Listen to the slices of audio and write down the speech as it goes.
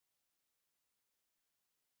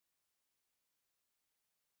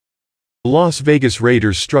The Las Vegas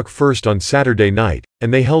Raiders struck first on Saturday night,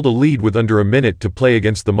 and they held a lead with under a minute to play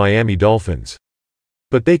against the Miami Dolphins.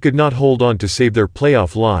 But they could not hold on to save their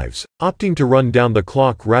playoff lives, opting to run down the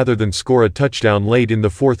clock rather than score a touchdown late in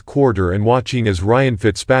the fourth quarter, and watching as Ryan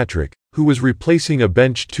Fitzpatrick, who was replacing a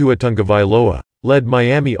benched Tua Tagovailoa, led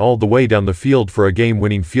Miami all the way down the field for a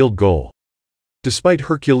game-winning field goal. Despite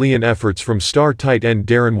Herculean efforts from star tight end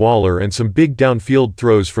Darren Waller and some big downfield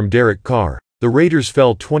throws from Derek Carr, the Raiders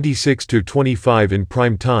fell 26-25 in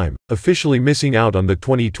prime time, officially missing out on the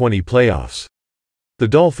 2020 playoffs. The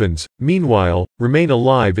Dolphins, meanwhile, remain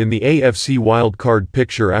alive in the AFC wildcard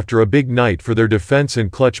picture after a big night for their defense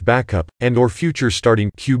and clutch backup and/or future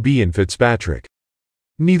starting QB in Fitzpatrick.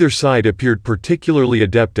 Neither side appeared particularly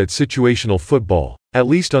adept at situational football, at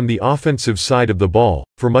least on the offensive side of the ball,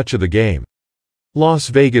 for much of the game. Las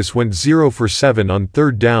Vegas went 0 for 7 on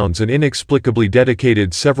third downs and inexplicably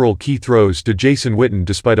dedicated several key throws to Jason Witten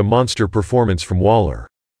despite a monster performance from Waller.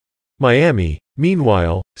 Miami,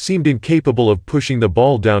 meanwhile, seemed incapable of pushing the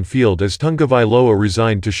ball downfield as Tagovailoa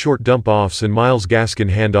resigned to short dump-offs and Myles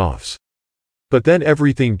Gaskin handoffs. But then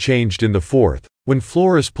everything changed in the fourth, when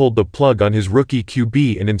Flores pulled the plug on his rookie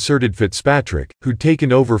QB and inserted Fitzpatrick, who'd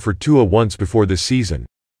taken over for Tua once before this season.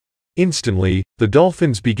 Instantly, the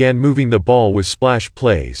Dolphins began moving the ball with splash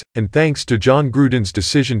plays, and thanks to John Gruden's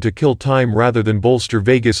decision to kill time rather than bolster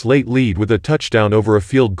Vegas' late lead with a touchdown over a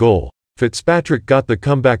field goal, Fitzpatrick got the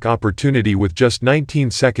comeback opportunity with just 19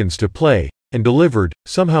 seconds to play, and delivered,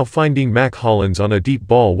 somehow finding Mac Hollins on a deep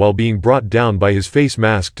ball while being brought down by his face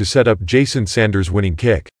mask to set up Jason Sanders' winning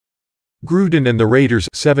kick. Gruden and the Raiders,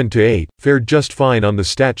 7-8, fared just fine on the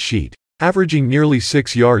stat sheet, averaging nearly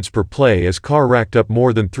 6 yards per play as Carr racked up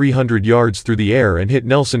more than 300 yards through the air and hit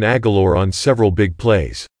Nelson Agholor on several big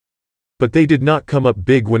plays. But they did not come up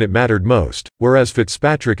big when it mattered most, whereas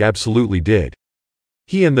Fitzpatrick absolutely did.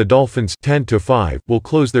 He and the Dolphins, 10-5, will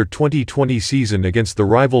close their 2020 season against the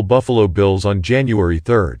rival Buffalo Bills on January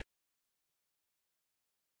 3.